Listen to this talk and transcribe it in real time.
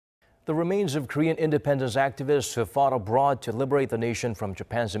The remains of Korean independence activists who fought abroad to liberate the nation from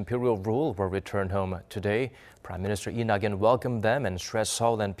Japan's imperial rule were returned home today. Prime Minister Lee Nak-yeon welcomed them and stressed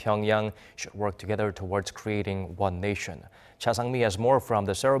Seoul and Pyeongyang should work together towards creating one nation. Cha Sang-mi has more from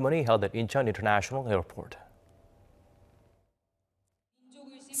the ceremony held at Incheon International Airport.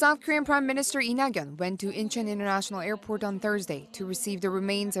 South Korean Prime Minister Lee Nak-yeon went to Incheon International Airport on Thursday to receive the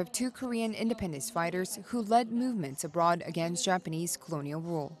remains of two Korean independence fighters who led movements abroad against Japanese colonial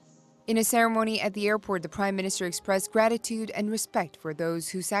rule. In a ceremony at the airport, the Prime Minister expressed gratitude and respect for those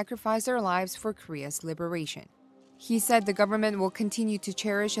who sacrificed their lives for Korea's liberation. He said the government will continue to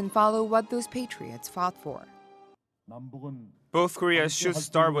cherish and follow what those patriots fought for. Both Koreas should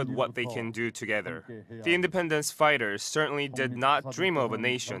start with what they can do together. The independence fighters certainly did not dream of a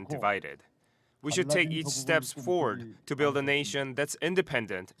nation divided. We should take each step forward to build a nation that's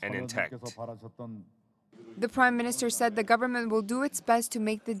independent and intact. The Prime Minister said the government will do its best to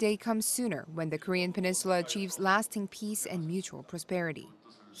make the day come sooner when the Korean peninsula achieves lasting peace and mutual prosperity.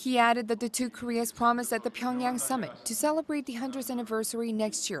 He added that the two Koreas promised at the Pyongyang summit to celebrate the 100th anniversary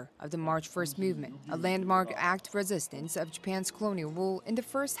next year of the March 1st movement, a landmark act of resistance of Japan's colonial rule in the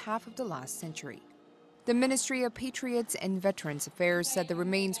first half of the last century. The Ministry of Patriots and Veterans Affairs said the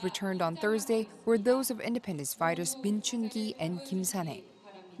remains returned on Thursday were those of independence fighters Min Chun-gi and Kim San-hae.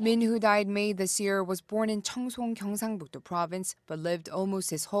 Min, who died May this year, was born in Cheongseong, Gyeongsangbuk-do Province, but lived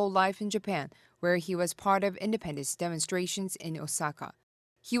almost his whole life in Japan, where he was part of independence demonstrations in Osaka.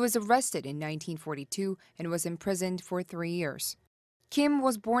 He was arrested in 1942 and was imprisoned for 3 years. Kim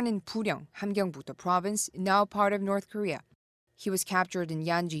was born in Buryong, Hamgyeongbuk-do Province, now part of North Korea. He was captured in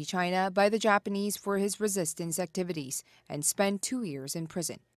Yanji, China, by the Japanese for his resistance activities and spent 2 years in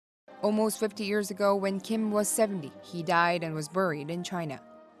prison. Almost 50 years ago, when Kim was 70, he died and was buried in China.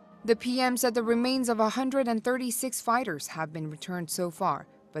 The PM said the remains of 136 fighters have been returned so far,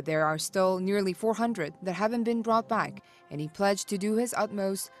 but there are still nearly 400 that haven't been brought back, and he pledged to do his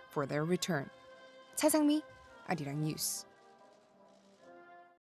utmost for their return. Cha Sang-mi, Arirang News.